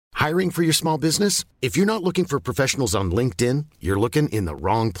Hiring for your small business? If you're not looking for professionals on LinkedIn, you're looking in the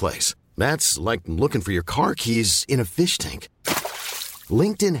wrong place. That's like looking for your car keys in a fish tank.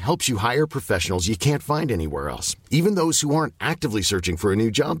 LinkedIn helps you hire professionals you can't find anywhere else, even those who aren't actively searching for a new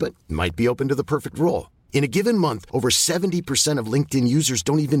job but might be open to the perfect role. In a given month, over 70% of LinkedIn users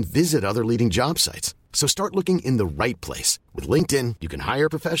don't even visit other leading job sites. So start looking in the right place. With LinkedIn, you can hire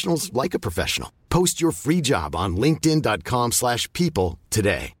professionals like a professional. Post your free job on linkedin.com/people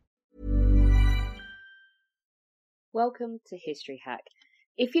today. Welcome to History Hack.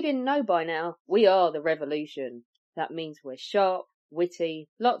 If you didn't know by now, we are the revolution. That means we're sharp, witty,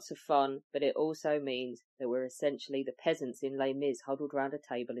 lots of fun, but it also means that we're essentially the peasants in Les Mis huddled round a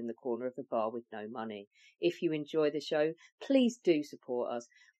table in the corner of the bar with no money. If you enjoy the show, please do support us.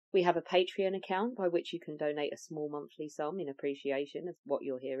 We have a Patreon account by which you can donate a small monthly sum in appreciation of what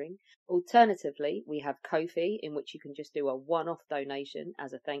you're hearing. Alternatively, we have Ko-fi, in which you can just do a one-off donation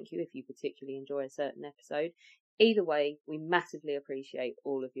as a thank you if you particularly enjoy a certain episode. Either way, we massively appreciate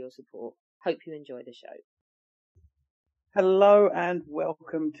all of your support. Hope you enjoy the show. Hello and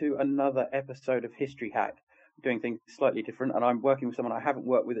welcome to another episode of History Hack. I'm doing things slightly different, and I'm working with someone I haven't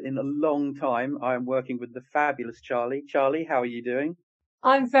worked with in a long time. I'm working with the fabulous Charlie. Charlie, how are you doing?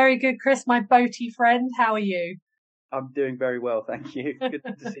 I'm very good, Chris, my boaty friend. How are you? I'm doing very well, thank you. Good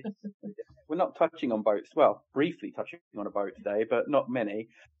to see you. We're not touching on boats. Well, briefly touching on a boat today, but not many.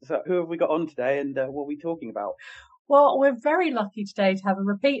 So who have we got on today, and what are we talking about? Well, we're very lucky today to have a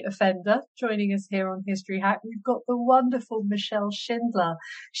repeat offender joining us here on History Hack. We've got the wonderful Michelle Schindler.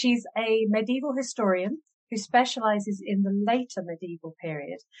 She's a medieval historian who specialises in the later medieval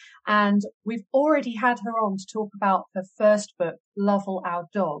period. And we've already had her on to talk about her first book, Lovell Our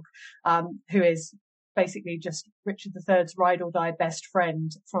Dog, who is basically just Richard III's ride or die best friend,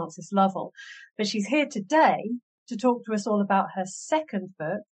 Francis Lovell. But she's here today to talk to us all about her second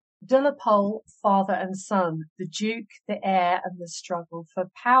book, De la Pole, Father and Son, The Duke, the Heir and the Struggle for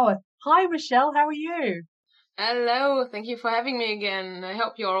Power. Hi, Michelle, how are you? Hello, thank you for having me again. I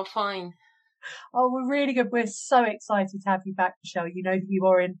hope you're all fine. Oh, we're really good. We're so excited to have you back, Michelle. You know that you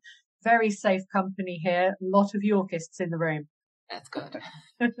are in very safe company here. A lot of Yorkists in the room. That's good.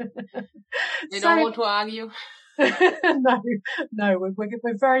 They don't want to argue. No,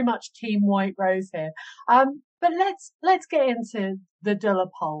 we're very much Team White Rose here. But let's get into the De la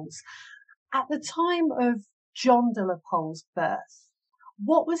Poles. At the time of John de la Pole's birth,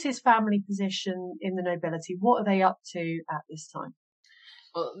 what was his family position in the nobility? What are they up to at this time?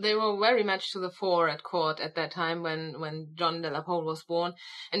 Well, they were very much to the fore at court at that time when John de la Pole was born.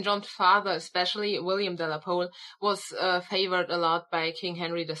 And John's father, especially William de la Pole, was favored a lot by King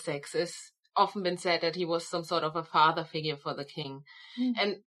Henry VI. It's often been said that he was some sort of a father figure for the king.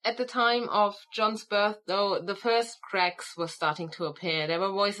 And at the time of John's birth, though, the first cracks were starting to appear. There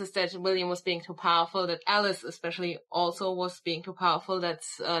were voices that William was being too powerful, that Alice especially also was being too powerful.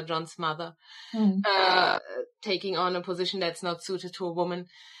 That's John's mother, taking on a position that's not suited to a woman,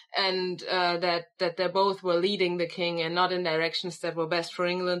 and that they both were leading the king and not in directions that were best for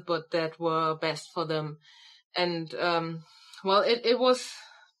England, but that were best for them. And, it was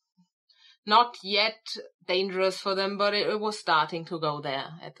not yet dangerous for them, but it was starting to go there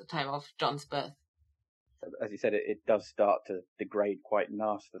at the time of John's birth. As you said, it does start to degrade quite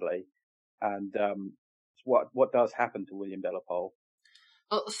nastily. And what does happen to William de la Pole?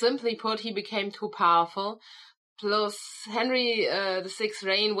 Well, simply put, he became too powerful. Plus, Henry VI's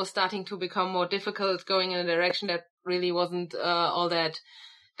reign was starting to become more difficult, going in a direction that really wasn't all that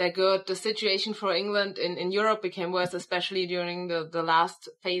good. The situation for England in Europe became worse, especially during the last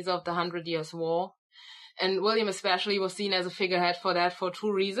phase of the 100 Years' War. And William especially was seen as a figurehead for that for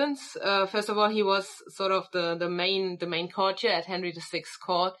two reasons. First of all, he was sort of the main courtier at Henry VI's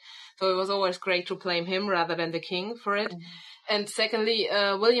court, so it was always great to blame him rather than the king for it. And secondly,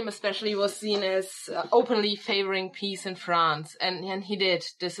 William especially was seen as openly favoring peace in France, and he did.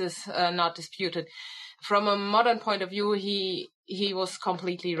 This is not disputed. From a modern point of view, he was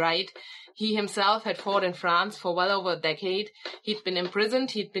completely right. He himself had fought in France for well over a decade. He'd been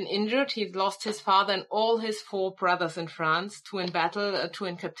imprisoned, he'd been injured, he'd lost his father and all his 4 brothers in France, 2 in battle, 2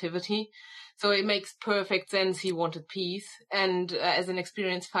 in captivity. So it makes perfect sense he wanted peace. And as an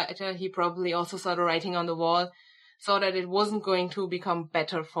experienced fighter, he probably also saw the writing on the wall, saw that it wasn't going to become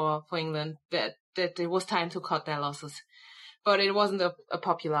better for England, that it was time to cut their losses. But it wasn't a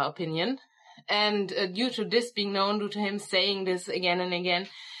popular opinion. And due to this being known, due to him saying this again and again,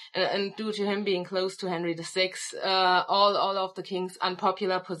 and due to him being close to Henry VI, all of the king's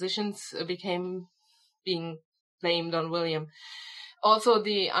unpopular positions being blamed on William. Also,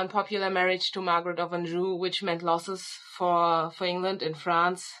 the unpopular marriage to Margaret of Anjou, which meant losses for England in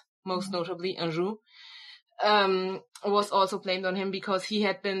France, most notably Anjou, was also blamed on him because he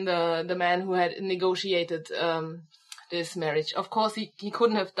had been the man who had negotiated this marriage. Of course, he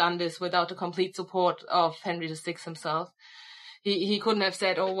couldn't have done this without the complete support of Henry VI himself. He couldn't have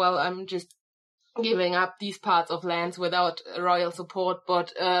said, oh, well, I'm just giving up these parts of lands without royal support,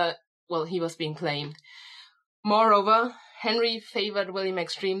 but, well, he was being blamed. Moreover, Henry favored William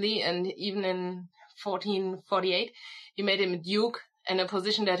extremely, and even in 1448, he made him a duke, and a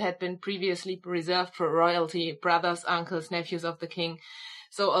position that had been previously reserved for royalty, brothers, uncles, nephews of the king.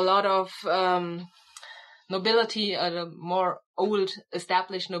 So a lot of nobility, the more old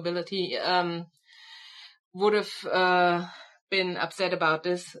established nobility, would have been upset about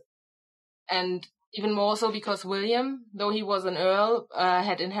this. And even more so because William, though he was an earl,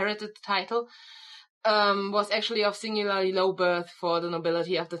 had inherited the title, was actually of singularly low birth for the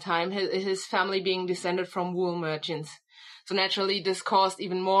nobility of the time, his family being descended from wool merchants. So naturally, this caused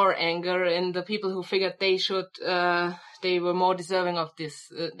even more anger in the people who figured they were more deserving of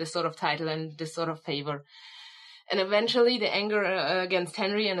this sort of title and this sort of favor. And eventually, the anger against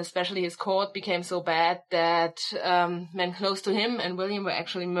Henry and especially his court became so bad that men close to him and William were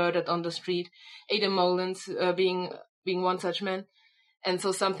actually murdered on the street. Adam Mullins being one such man. And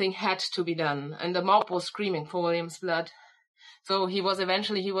so something had to be done. And the mob was screaming for William's blood. So he was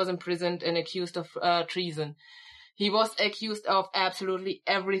imprisoned and accused of treason. He was accused of absolutely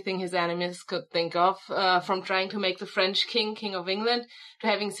everything his enemies could think of, from trying to make the French king of England to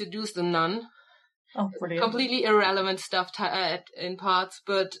having seduced a nun. Oh, brilliant. Completely irrelevant stuff in parts,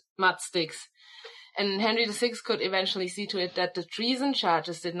 but mud sticks. And Henry VI could eventually see to it that the treason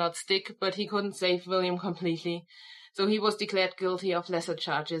charges did not stick, but he couldn't save William completely. So he was declared guilty of lesser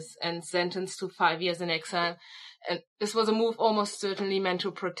charges and sentenced to 5 years in exile. And this was a move almost certainly meant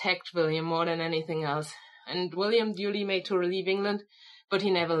to protect William more than anything else. And William duly made to relieve England, but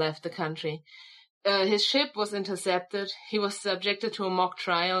he never left the country. His ship was intercepted, he was subjected to a mock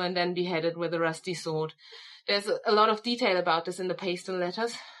trial and then beheaded with a rusty sword. There's a lot of detail about this in the Payson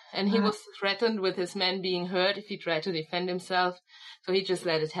letters, and he was threatened with his men being hurt if he tried to defend himself, so he just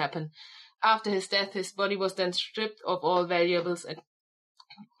let it happen. After his death, his body was then stripped of all valuables,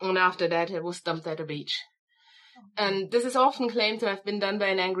 and after that it was dumped at a beach. And this is often claimed to have been done by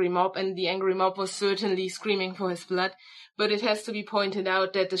an angry mob, and the angry mob was certainly screaming for his blood. But it has to be pointed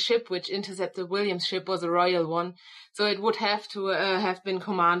out that the ship which intercepted William's ship was a royal one, so it would have to have been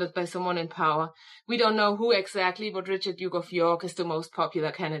commanded by someone in power. We don't know who exactly, but Richard, Duke of York, is the most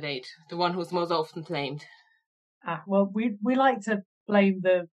popular candidate, the one who's most often blamed. Well, we like to blame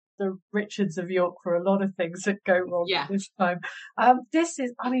the Richards of York for a lot of things that go wrong at this time. This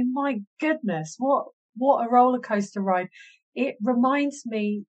is, I mean, my goodness, what a roller coaster ride. It reminds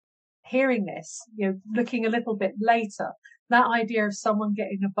me, hearing this, looking a little bit later, that idea of someone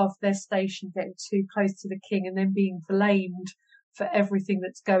getting above their station, getting too close to the king and then being blamed for everything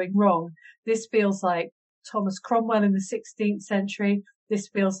that's going wrong. This feels like Thomas Cromwell in the 16th century. This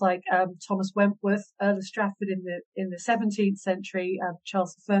feels like Thomas Wentworth, Earl of Strafford in the 17th century,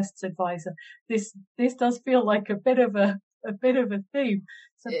 Charles I's advisor. This does feel like a bit of a theme.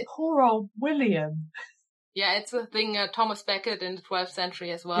 So poor old William. Yeah, it's a thing. Thomas Becket in the 12th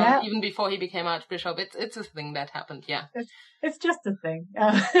century as well, even before he became Archbishop. It's a thing that happened. Yeah, it's just a thing.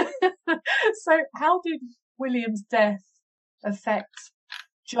 So, how did William's death affect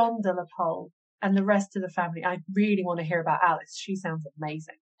John de la Pole and the rest of the family? I really want to hear about Alice. She sounds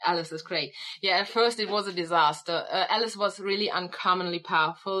amazing. Alice is great. Yeah, at first it was a disaster. Alice was really uncommonly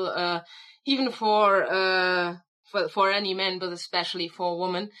powerful, even for any man, but especially for a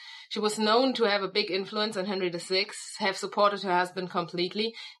woman. She was known to have a big influence on Henry VI, have supported her husband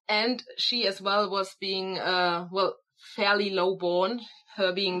completely, and she as well was being, fairly low-born,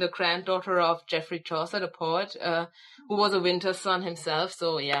 her being the granddaughter of Geoffrey Chaucer, the poet, who was a winter's son himself,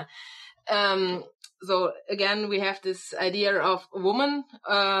 so yeah. So again, we have this idea of a woman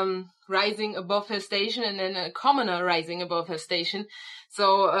rising above her station and then a commoner rising above her station.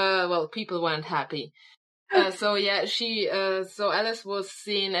 So, people weren't happy. So Alice was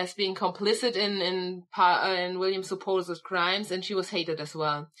seen as being complicit in William's supposed crimes, and she was hated as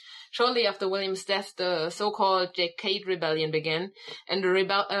well. Shortly after William's death, the so-called Jacquard Rebellion began, and the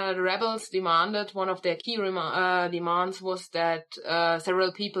rebels demanded, one of their key demands was that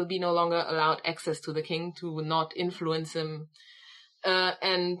several people be no longer allowed access to the king, to not influence him,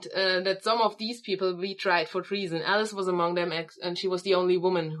 and that some of these people be tried for treason. Alice was among them, and she was the only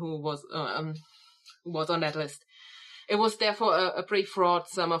woman who was on that list. It was therefore a pretty fraught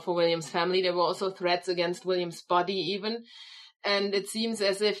summer for William's family. There were also threats against William's body even, and it seems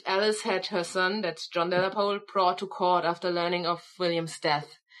as if Alice had her son, that's John de la Pole, brought to court after learning of William's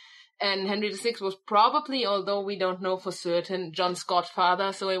death. And Henry VI was probably, although we don't know for certain, John's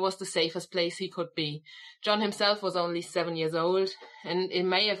godfather, so it was the safest place he could be. John himself was only 7 years old, and it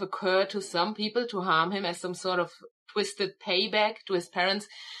may have occurred to some people to harm him as some sort of twisted payback to his parents,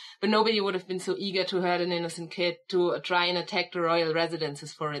 but nobody would have been so eager to hurt an innocent kid to try and attack the royal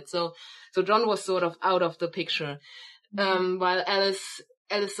residences for it. So John was sort of out of the picture. While Alice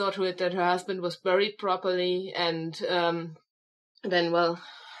saw to it that her husband was buried properly and then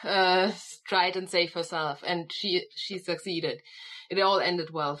tried and saved herself, and she succeeded. It all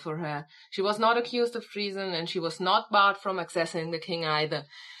ended well for her. She was not accused of treason, and she was not barred from accessing the king either.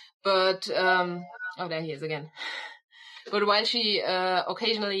 But there he is again. But while she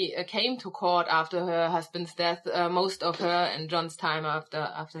occasionally came to court after her husband's death, most of her and John's time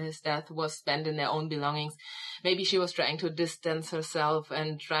after his death was spent in their own belongings. Maybe she was trying to distance herself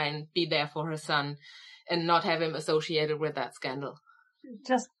and try and be there for her son and not have him associated with that scandal.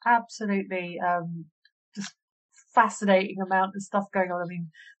 Just absolutely just fascinating amount of stuff going on. I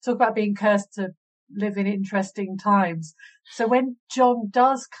mean, talk about being cursed to live in interesting times. So when John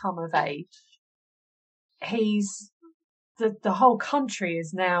does come of age, the whole country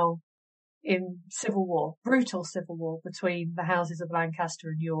is now in civil war, brutal civil war between the houses of Lancaster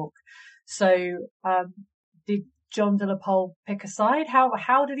and York. So did John de la Pole pick a side?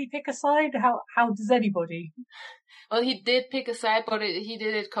 How did he pick a side? How does anybody? Well, he did pick a side, but he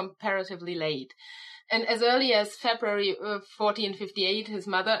did it comparatively late. And as early as February 1458, his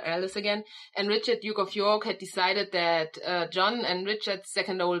mother, Alice again, and Richard, Duke of York, had decided that John and Richard's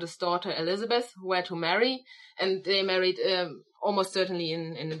second oldest daughter, Elizabeth, were to marry, and they married almost certainly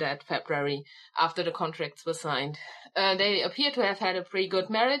in that February, after the contracts were signed. They appear to have had a pretty good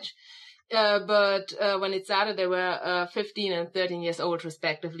marriage, but when it started, they were 15 and 13 years old,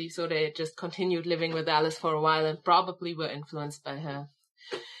 respectively, so they just continued living with Alice for a while and probably were influenced by her.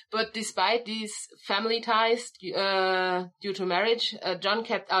 But despite these family ties due to marriage, John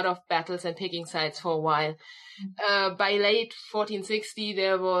kept out of battles and picking sides for a while. By late 1460,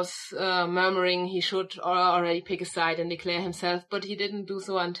 there was murmuring he should already pick a side and declare himself, but he didn't do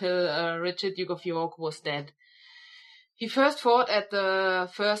so until Richard, Duke of York, was dead. He first fought at the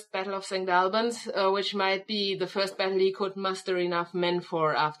First Battle of St. Albans, which might be the first battle he could muster enough men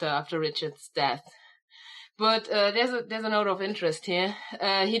for after Richard's death. But there's a note of interest here.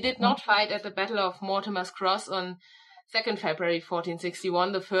 He did not fight at the Battle of Mortimer's Cross on 2nd February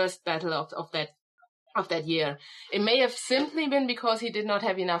 1461, the first battle of that year. It may have simply been because he did not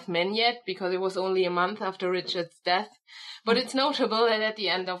have enough men yet, because it was only a month after Richard's death. But it's notable that at the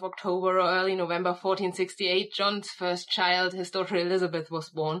end of October or early November 1468, John's first child, his daughter Elizabeth, was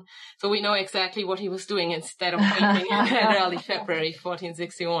born. So we know exactly what he was doing instead of waiting in early February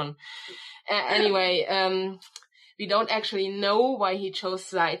 1461. Anyway, we don't actually know why he chose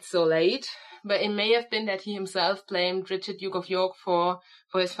sides so late, but it may have been that he himself blamed Richard, Duke of York, for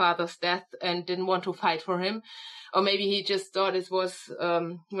his father's death and didn't want to fight for him. Or maybe he just thought it was,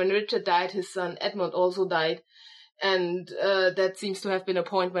 when Richard died, his son Edmund also died. And that seems to have been a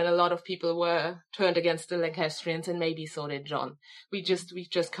point when a lot of people were turned against the Lancastrians, and maybe so did John. We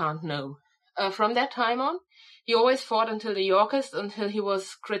just can't know. From that time on, he always fought until the Yorkists, until he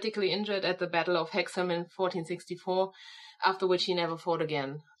was critically injured at the Battle of Hexham in 1464, after which he never fought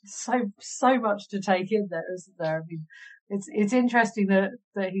again. So much to take in there, isn't there? I mean, it's interesting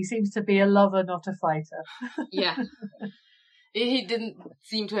that he seems to be a lover, not a fighter. Yeah. He didn't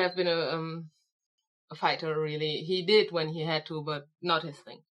seem to have been a fighter, really. He did when he had to, but not his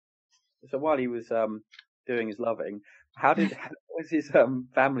thing. So while he was doing his loving, what was his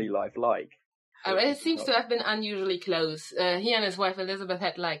family life like? It seems to have been unusually close. He and his wife Elizabeth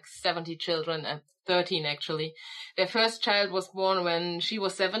had like 70 children, 13 actually. Their first child was born when she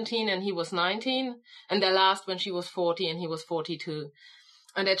was 17 and he was 19, and their last when she was 40 and he was 42.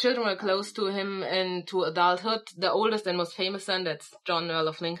 And their children were close to him into adulthood. The oldest and most famous son, that's John, Earl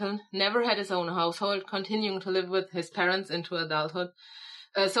of Lincoln, never had his own household, continuing to live with his parents into adulthood.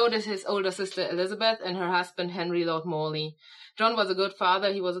 So did his older sister Elizabeth and her husband Henry Lord Morley. John was a good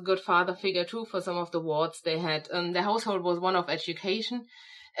father. He was a good father figure too for some of the wards they had. Their household was one of education,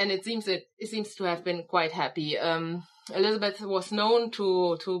 and it seems to have been quite happy. Elizabeth was known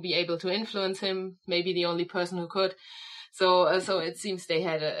to be able to influence him, maybe the only person who could. So it seems they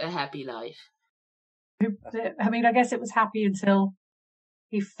had a happy life. I mean, I guess it was happy until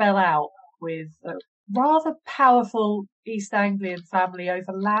he fell out with a rather powerful East Anglian family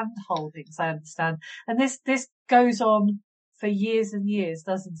over land holdings, I understand. And this goes on for years and years,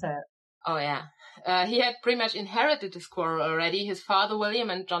 doesn't it? Oh, yeah. He had pretty much inherited this quarrel already. His father, William,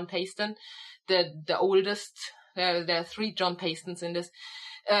 and John Paston, the oldest, there are 3 John Pastons in this.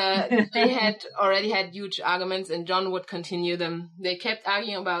 They had already had huge arguments, and John would continue them. They kept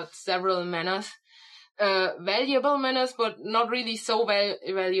arguing about several manors, valuable manors, but not really so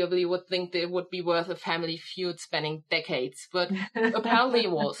valuable you would think they would be worth a family feud spanning decades. But apparently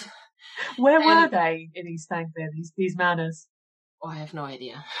it was. Where were they in East Anglia, these manors? Oh, I have no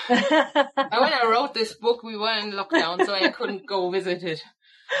idea. When I wrote this book, we were in lockdown, so I couldn't go visit it.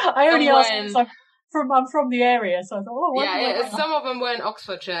 I only asked because I'm from the area, so I thought, some of them were in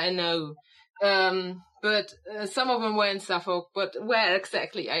Oxfordshire, I know. But some of them were in Suffolk, but where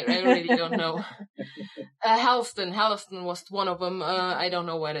exactly, I really don't know. Helston was one of them. I don't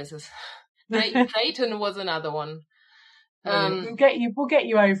know where this is. Drayton was another one. We'll get you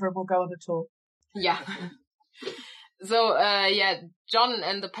over and we'll go on a tour. Yeah. So, John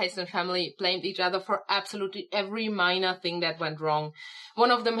and the Payson family blamed each other for absolutely every minor thing that went wrong.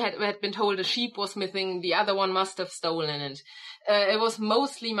 One of them had been told a sheep was missing, the other one must have stolen it. It was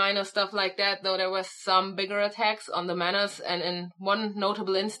mostly minor stuff like that, though there were some bigger attacks on the manors, and in one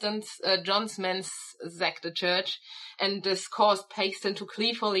notable instance, John's men sacked a church, and this caused Payson to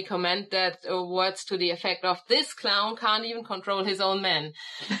gleefully comment that words to the effect of, "This clown can't even control his own men."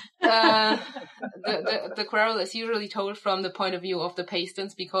 The quarrel is usually told from the point of view of the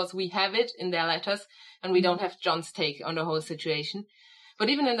Paystons because we have it in their letters, and we don't have John's take on the whole situation. But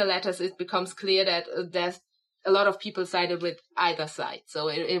even in the letters, it becomes clear that there's a lot of people sided with either side, so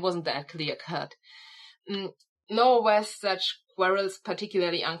it wasn't that clear-cut. Nor were such quarrels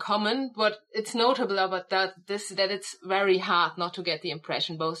particularly uncommon, but it's notable about that it's very hard not to get the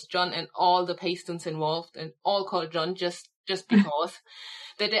impression both John and all the Paystons involved, and all called John just because,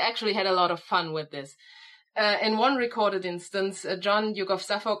 that they actually had a lot of fun with this. In one recorded instance, John, Duke of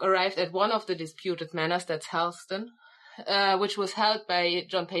Suffolk, arrived at one of the disputed manors, that's Helston, which was held by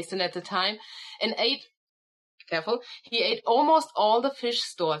John Payson at the time, and he ate almost all the fish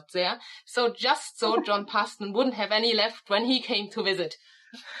stored there, so John Paston wouldn't have any left when he came to visit.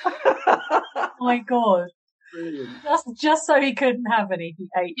 Oh my God. Brilliant. Just so he couldn't have any, he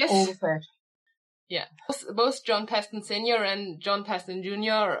ate all the fish. Yeah. Both John Paston Sr. and John Paston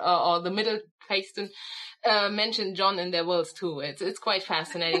Jr., or the middle Paston, mentioned John in their wills too. It's quite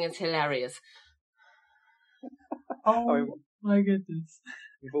fascinating, it's hilarious. Oh my goodness.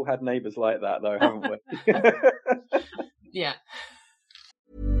 We've all had neighbours like that, though, haven't we? Yeah.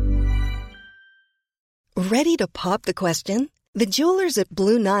 Ready to pop the question? The jewelers at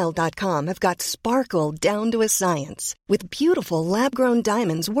BlueNile.com have got sparkle down to a science with beautiful lab-grown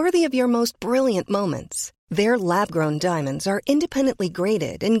diamonds worthy of your most brilliant moments. Their lab-grown diamonds are independently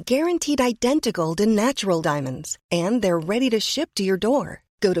graded and guaranteed identical to natural diamonds, and they're ready to ship to your door.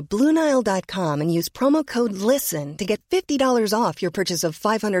 Go to BlueNile.com and use promo code LISTEN to get $50 off your purchase of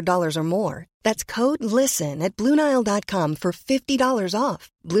 $500 or more. That's code LISTEN at BlueNile.com for $50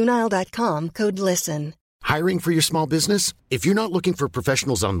 off. BlueNile.com, code LISTEN. Hiring for your small business? If you're not looking for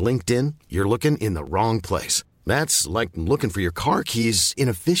professionals on LinkedIn, you're looking in the wrong place. That's like looking for your car keys in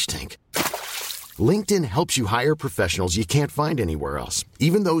a fish tank. LinkedIn helps you hire professionals you can't find anywhere else,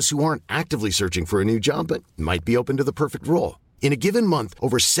 even those who aren't actively searching for a new job but might be open to the perfect role. In a given month,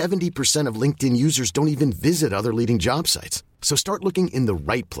 over 70% of LinkedIn users don't even visit other leading job sites. So start looking in the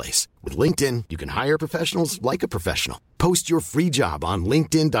right place. With LinkedIn, you can hire professionals like a professional. Post your free job on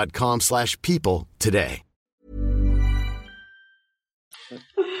linkedin.com/people today.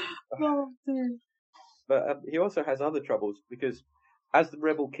 But he also has other troubles because as the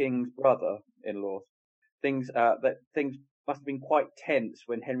rebel king's brother-in-law, things must have been quite tense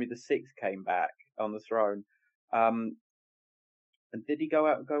when Henry VI came back on the throne. And did he go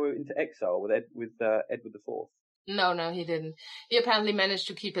into exile with Edward IV? No, he didn't. He apparently managed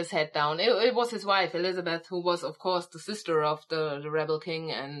to keep his head down. It was his wife, Elizabeth, who was, of course, the sister of the rebel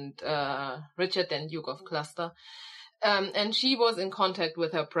king and Richard, then Duke of Gloucester. And she was in contact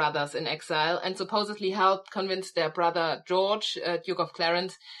with her brothers in exile and supposedly helped convince their brother George, Duke of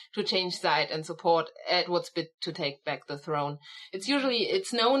Clarence, to change side and support Edward's bid to take back the throne.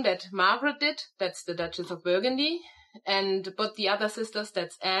 It's known that Margaret did, that's the Duchess of Burgundy, but the other sisters,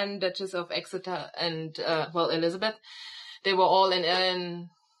 that's Anne, Duchess of Exeter, and Elizabeth, they were all in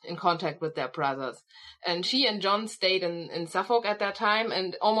contact with their brothers. And she and John stayed in Suffolk at that time,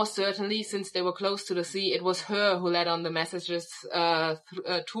 and almost certainly, since they were close to the sea, it was her who led on the messages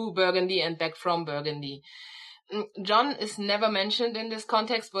to Burgundy and back from Burgundy. John is never mentioned in this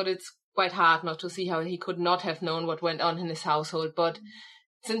context, but it's quite hard not to see how he could not have known what went on in his household. But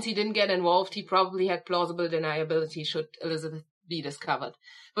since he didn't get involved, he probably had plausible deniability should Elizabeth be discovered.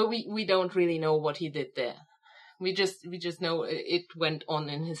 But we don't really know what he did there. We just know it went on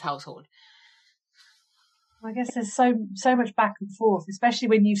in his household. I guess there's so much back and forth, especially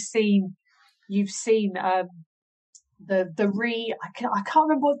when you've seen I can't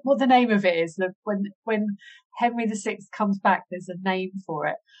remember what the name of it is. When Henry VI comes back, there's a name for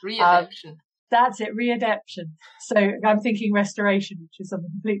it. Readaption. That's it, readaption. So I'm thinking restoration, which is something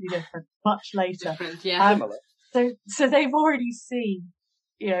completely different, much later. Different, yeah. So they've already seen,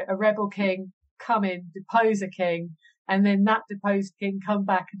 a rebel king come in, depose a king, and then that deposed king come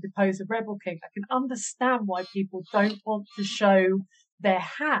back and depose a rebel king. I can understand why people don't want to show their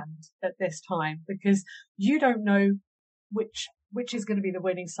hand at this time, because you don't know which is going to be the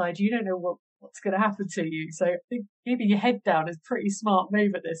winning side. You don't know what's going to happen to you. So I think keeping your head down is a pretty smart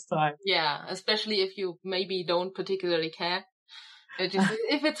move at this time. Yeah, especially if you maybe don't particularly care.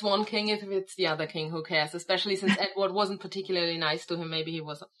 If it's one king, if it's the other king, who cares? Especially since Edward wasn't particularly nice to him. Maybe he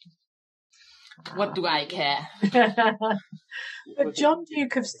wasn't. What do I care? But John,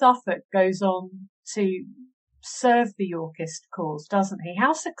 Duke of Suffolk, goes on to serve the Yorkist cause, doesn't he?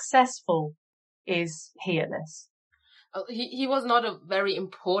 How successful is he at this? He was not a very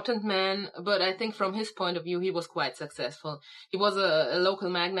important man, but I think from his point of view, he was quite successful. He was a local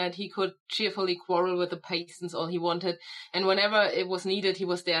magnate. He could cheerfully quarrel with the peasants all he wanted, and whenever it was needed, he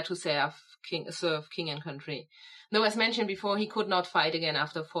was there to serve king and country. Though, as mentioned before, he could not fight again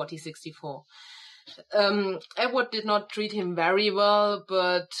after 1464. Edward did not treat him very well,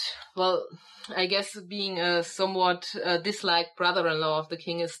 but, well, I guess being a somewhat disliked brother-in-law of the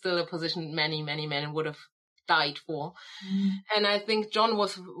king is still a position many, many men would have died for. And I think John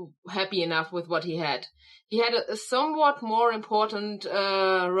was happy enough with what he had. He had a somewhat more important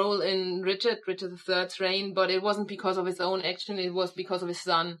role in Richard III's reign, but it wasn't because of his own action, it was because of his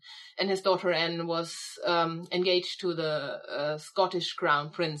son, and his daughter Anne was engaged to the Scottish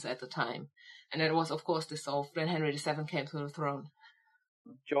crown prince at the time. And it was, of course, dissolved when Henry VII came to the throne.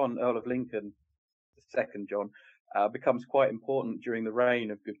 John, Earl of Lincoln, the second John, becomes quite important during the reign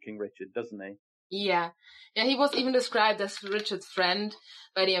of good King Richard, doesn't he? Yeah, he was even described as Richard's friend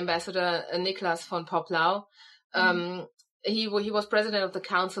by the ambassador Nicholas von Poplau. He was president of the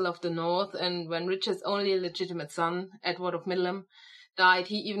Council of the North, and when Richard's only legitimate son, Edward of Middleham, died,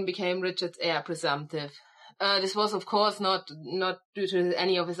 he even became Richard's heir presumptive. This was, of course, not due to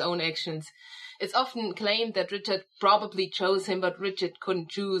any of his own actions. It's often claimed that Richard probably chose him, but Richard couldn't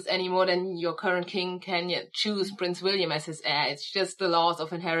choose any more than your current king can yet choose Prince William as his heir. It's just the laws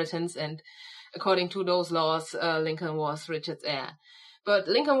of inheritance, and according to those laws, Lincoln was Richard's heir. But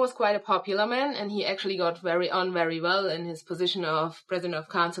Lincoln was quite a popular man, and he actually got very well in his position of President of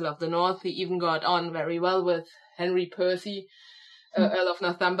Council of the North. He even got on very well with Henry Percy, Earl of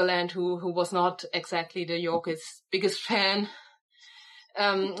Northumberland, who was not exactly the Yorkist biggest fan.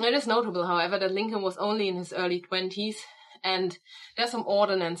 It is notable, however, that Lincoln was only in his early 20s, and there are some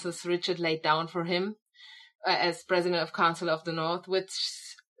ordinances Richard laid down for him as President of Council of the North,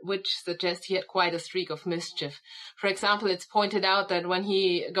 which suggests he had quite a streak of mischief. For example, it's pointed out that when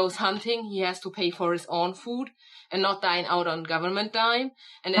he goes hunting, he has to pay for his own food and not dine out on government dime,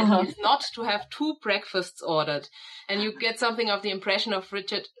 and that he's not to have 2 breakfasts ordered. And you get something of the impression of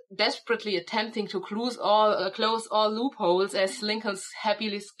Richard desperately attempting to close all loopholes as Lincoln's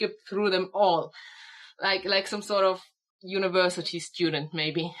happily skipped through them all, like some sort of university student,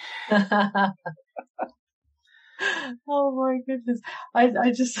 maybe. Oh my goodness! I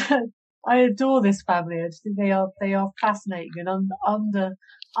adore this family. I just think they are fascinating and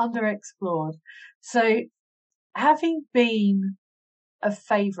underexplored. So, having been a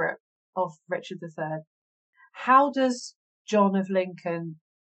favourite of Richard III, how does John of Lincoln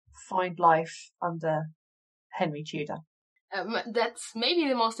find life under Henry Tudor? That's maybe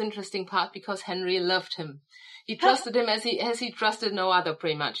the most interesting part, because Henry loved him. He trusted him as he trusted no other,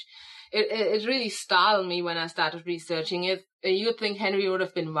 pretty much. It really startled me when I started researching it. You'd think Henry would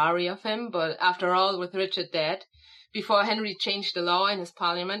have been wary of him, but after all, with Richard dead, before Henry changed the law in his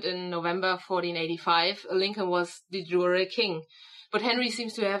parliament in November 1485, Lincoln was de jure king. But Henry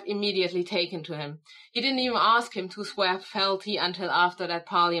seems to have immediately taken to him. He didn't even ask him to swear fealty until after that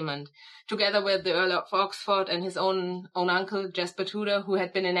parliament, together with the Earl of Oxford and his own uncle, Jasper Tudor, who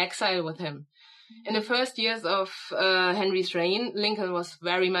had been in exile with him. In the first years of Henry's reign, Lincoln was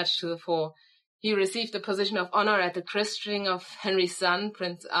very much to the fore. He received the position of honor at the christening of Henry's son,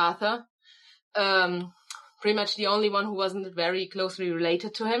 Prince Arthur, pretty much the only one who wasn't very closely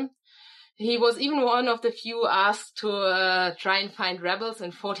related to him. He was even one of the few asked to try and find rebels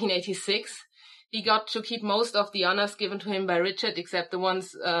in 1486. He got to keep most of the honors given to him by Richard, except the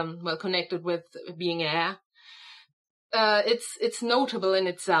ones connected with being heir. It's notable in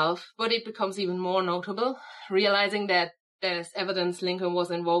itself, but it becomes even more notable, realizing that there's evidence Lincoln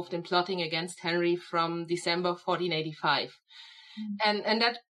was involved in plotting against Henry from December 1485. And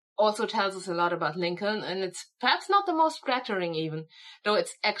that also tells us a lot about Lincoln, and it's perhaps not the most flattering even, though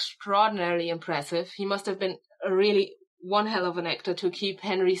it's extraordinarily impressive. He must have been a really one hell of an actor to keep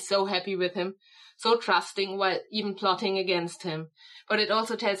Henry so happy with him, so trusting, while even plotting against him. But it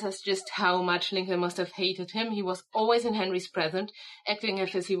also tells us just how much Lincoln must have hated him. He was always in Henry's presence, acting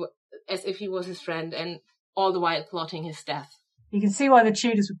as if he was his friend, and all the while plotting his death. You can see why the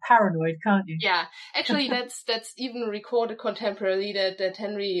Tudors were paranoid, can't you? Yeah, actually, that's even recorded contemporarily that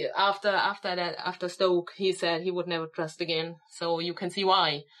Henry, after Stoke, he said he would never trust again. So you can see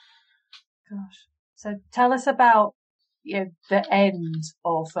why. Gosh. So tell us about the end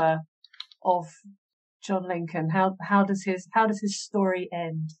of John Lincoln. How does his story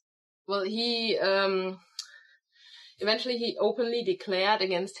end? Well, he eventually he openly declared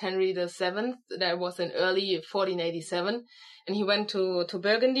against Henry VII. That was in early 1487. And he went to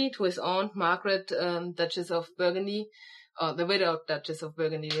Burgundy, to his aunt, Margaret, Duchess of Burgundy, or the widowed Duchess of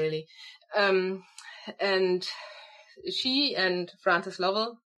Burgundy, really. And she and Francis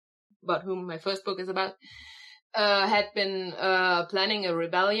Lovell, about whom my first book is about, had been planning a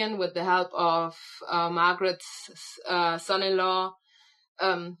rebellion with the help of Margaret's son-in-law,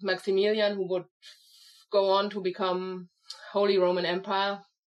 Maximilian, who would go on to become Holy Roman Empire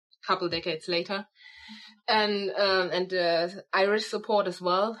a couple decades later. And Irish support as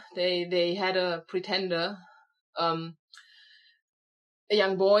well. They had a pretender, a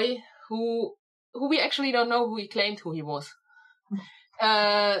young boy who we actually don't know who he was.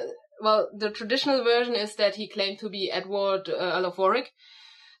 Well, the traditional version is that he claimed to be Edward, Earl of Warwick,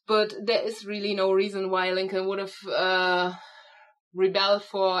 but there is really no reason why Lincoln would have rebelled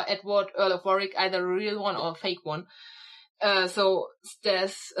for Edward, Earl of Warwick, either a real one or a fake one. So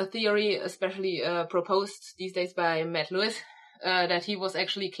there's a theory, especially proposed these days by Matt Lewis, that he was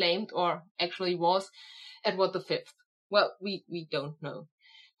actually claimed, or actually was, Edward V. Well, we don't know.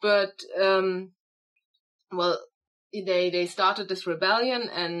 But, they started this rebellion,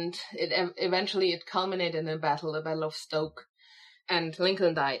 and eventually it culminated in the Battle of Stoke, and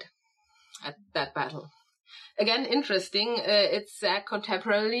Lincoln died at that battle. Again, interesting, it's said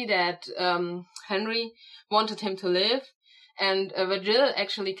contemporarily that Henry wanted him to live, and Virgil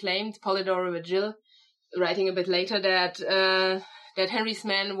actually claimed, Polydore Virgil, writing a bit later, that Henry's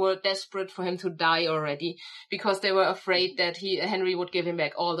men were desperate for him to die already, because they were afraid that Henry would give him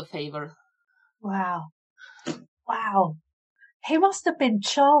back all the favor. Wow. He must have been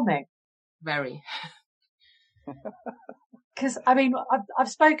charming. Very. Because, I mean, we've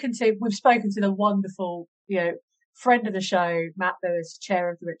spoken to the wonderful, friend of the show, Matt Lewis,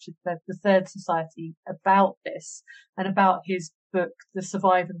 chair of the Richard III Society, about this and about his book, The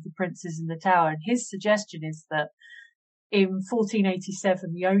Survival of the Princes in the Tower. And his suggestion is that in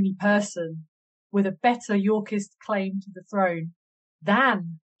 1487, the only person with a better Yorkist claim to the throne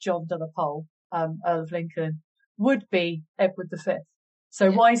than John de la Pole, Earl of Lincoln, would be Edward V.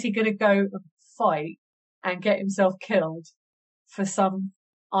 So why is he going to go and fight and get himself killed for some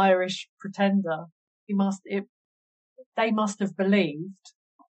Irish pretender? They must have believed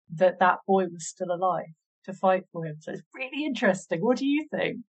that boy was still alive to fight for him. So it's really interesting. What do you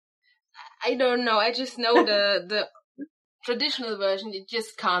think? I don't know. I just know the traditional version, it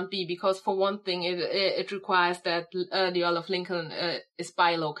just can't be, because for one thing, it requires that the Earl of Lincoln is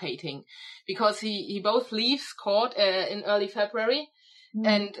bilocating, because he both leaves court in early February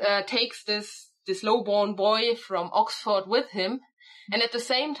and takes this lowborn boy from Oxford with him. And at the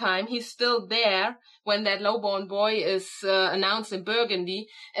same time, he's still there when that lowborn boy is announced in Burgundy,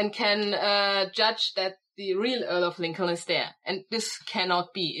 and can judge that the real Earl of Lincoln is there. And this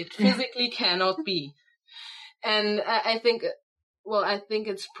cannot be. It physically cannot be. And I think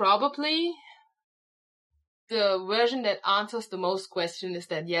it's probably the version that answers the most question is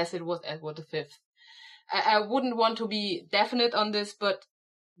that, yes, it was Edward V. I wouldn't want to be definite on this, but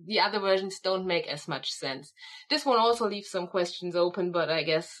the other versions don't make as much sense. This one also leaves some questions open, but I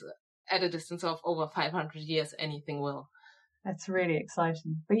guess at a distance of over 500 years, anything will. That's really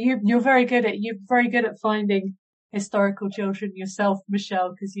exciting. But you're very good at finding historical children yourself,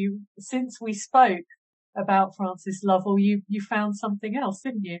 Michelle, because since we spoke about Francis Lovell, you found something else,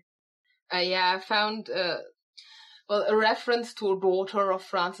 didn't you? I found a reference to a daughter of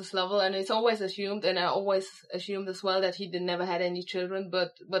Francis Lovell, and it's always assumed, and I always assumed as well, that he never had any children,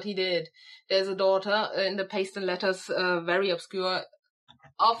 but he did. There's a daughter in the Paston Letters, very obscure,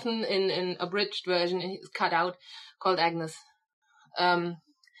 often in abridged version, cut out, called Agnes. And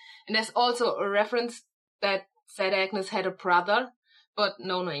there's also a reference that said Agnes had a brother, but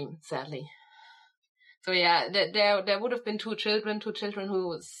no name, sadly. So yeah, there would have been two children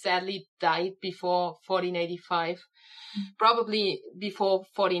who sadly died before 1485, probably before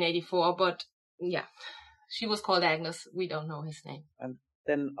 1484, but yeah, she was called Agnes. We don't know his name. And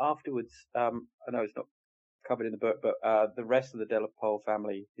then afterwards, I know it's not covered in the book, but the rest of the De la Pole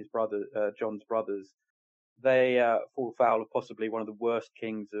family, his brother, John's brothers, they fall foul of possibly one of the worst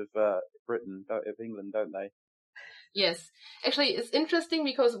kings of England, don't they? Yes. Actually, it's interesting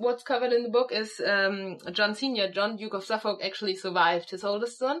because what's covered in the book is John Sr., John, Duke of Suffolk, actually survived his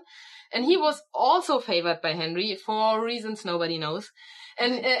oldest son. And he was also favored by Henry for reasons nobody knows.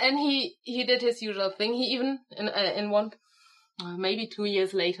 And he did his usual thing. He even, in one, maybe 2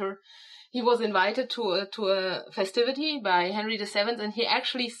 years later, he was invited to a festivity by Henry VII, and he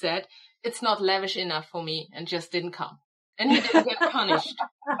actually said, "It's not lavish enough for me," and just didn't come. And he didn't get punished.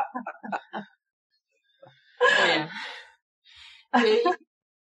 Oh yeah.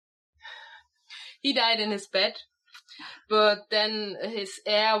 He died in his bed, but then his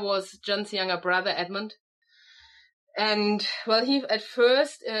heir was John's younger brother, Edmund. And, well, he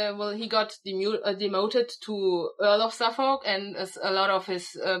got demoted to Earl of Suffolk, and a lot of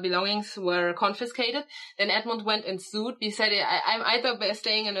his belongings were confiscated. Then Edmund went and sued. He said, I'm either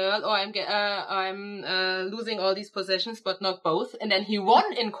staying an Earl or I'm losing all these possessions, but not both. And then he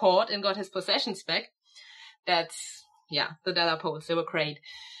won in court and got his possessions back. That's, yeah, the De la Poles, they were great.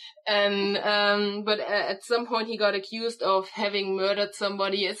 And, but at some point he got accused of having murdered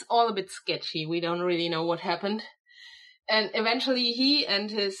somebody. It's all a bit sketchy. We don't really know what happened. And eventually he and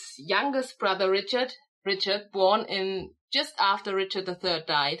his youngest brother, Richard, born in just after Richard III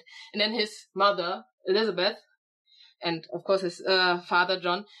died. And then his mother, Elizabeth, and of course his father,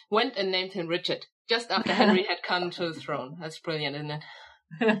 John, went and named him Richard, just after Henry had come to the throne. That's brilliant, isn't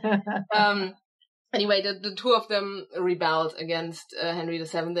it? Anyway, the two of them rebelled against Henry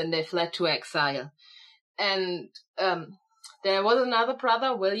VII, and they fled to exile. And there was another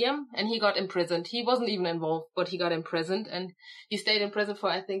brother, William, and he got imprisoned. He wasn't even involved, but he got imprisoned, and he stayed in prison for,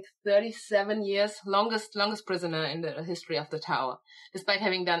 I think, 37 years, longest prisoner in the history of the Tower, despite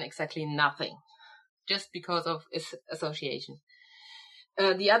having done exactly nothing, just because of his association.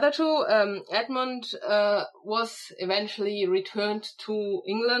 The other two, Edmund was eventually returned to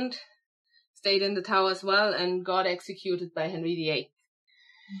England, stayed in the Tower as well, and got executed by Henry VIII.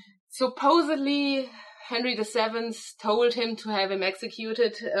 Supposedly, Henry VII told him to have him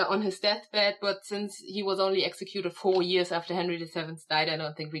executed on his deathbed, but since he was only executed 4 years after Henry VII died, I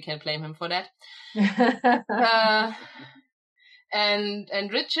don't think we can blame him for that.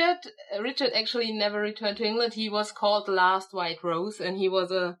 And Richard actually never returned to England. He was called the Last White Rose, and he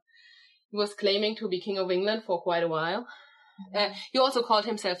was claiming to be King of England for quite a while. He also called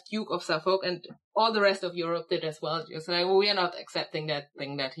himself Duke of Suffolk, and all the rest of Europe did as well. So we are not accepting that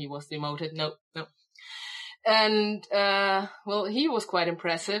thing that he was demoted. No. And, well, he was quite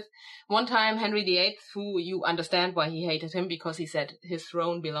impressive. One time, Henry VIII, who you understand why he hated him, because he said his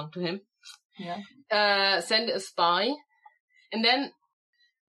throne belonged to him, sent a spy. And then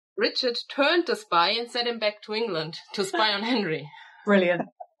Richard turned the spy and sent him back to England to spy on Henry. Brilliant.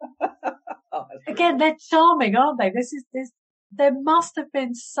 Again, they're charming, aren't they? There must have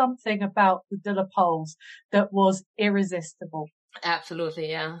been something about the De la Poles that was irresistible. Absolutely,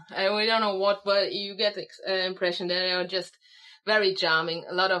 yeah. We don't know what, but you get the impression that they are just very charming.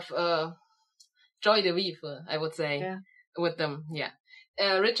 A lot of joie de vivre, I would say, with them. Yeah.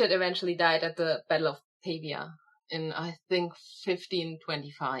 Richard eventually died at the Battle of Pavia in, I think,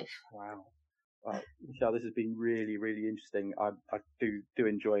 1525. Wow. Michelle, this has been really, really interesting. I do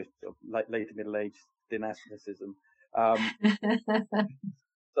enjoy sort of later Middle Age dynasticism.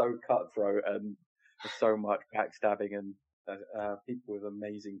 So cutthroat and so much backstabbing and people with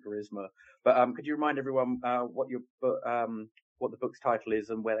amazing charisma. But could you remind everyone what the book's title is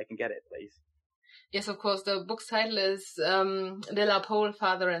and where they can get it, please? Yes, of course. The book's title is De la Pole,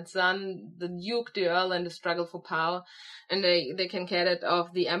 Father and Son, The Duke, the Earl, and the Struggle for Power. And they can get it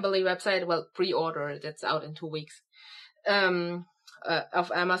off the Amberley website. Well, pre-order it. It's out in 2 weeks.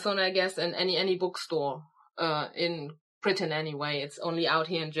 Of Amazon, I guess, and any bookstore in Britain anyway. It's only out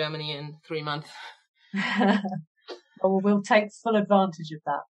here in Germany in 3 months. Well, we'll take full advantage of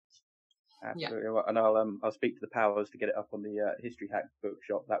that. Absolutely. Yeah. And I'll speak to the powers to get it up on the History Hack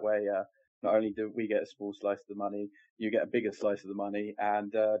bookshop. That way, not only do we get a small slice of the money, you get a bigger slice of the money,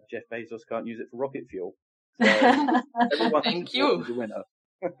 and Jeff Bezos can't use it for rocket fuel. So Thank you. Is a winner.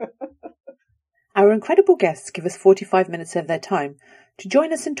 Our incredible guests give us 45 minutes of their time to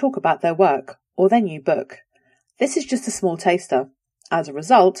join us and talk about their work or their new book. This is just a small taster. As a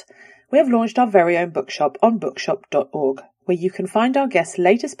result, we have launched our very own bookshop on bookshop.org, where you can find our guests'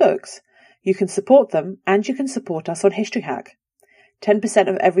 latest books, You can support them and you can support us on History Hack. 10%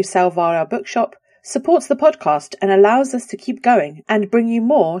 of every sale via our bookshop supports the podcast and allows us to keep going and bring you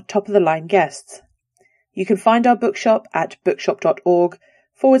more top-of-the-line guests. You can find our bookshop at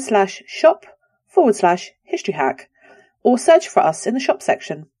bookshop.org/shop/History Hack or search for us in the shop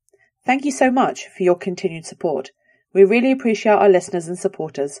section. Thank you so much for your continued support. We really appreciate our listeners and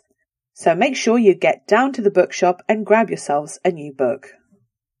supporters. So make sure you get down to the bookshop and grab yourselves a new book.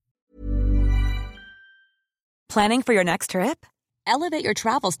 Planning for your next trip? Elevate your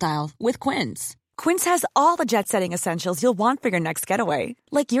travel style with Quince. Quince has all the jet-setting essentials you'll want for your next getaway,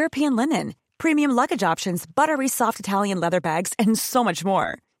 like European linen, premium luggage options, buttery soft Italian leather bags, and so much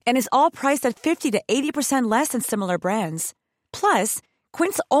more. And is all priced at 50 to 80% less than similar brands. Plus,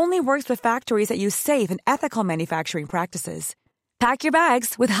 Quince only works with factories that use safe and ethical manufacturing practices. Pack your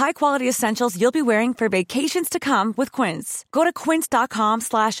bags with high-quality essentials you'll be wearing for vacations to come with Quince. Go to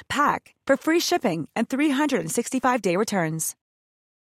quince.com/pack for free shipping and 365-day returns.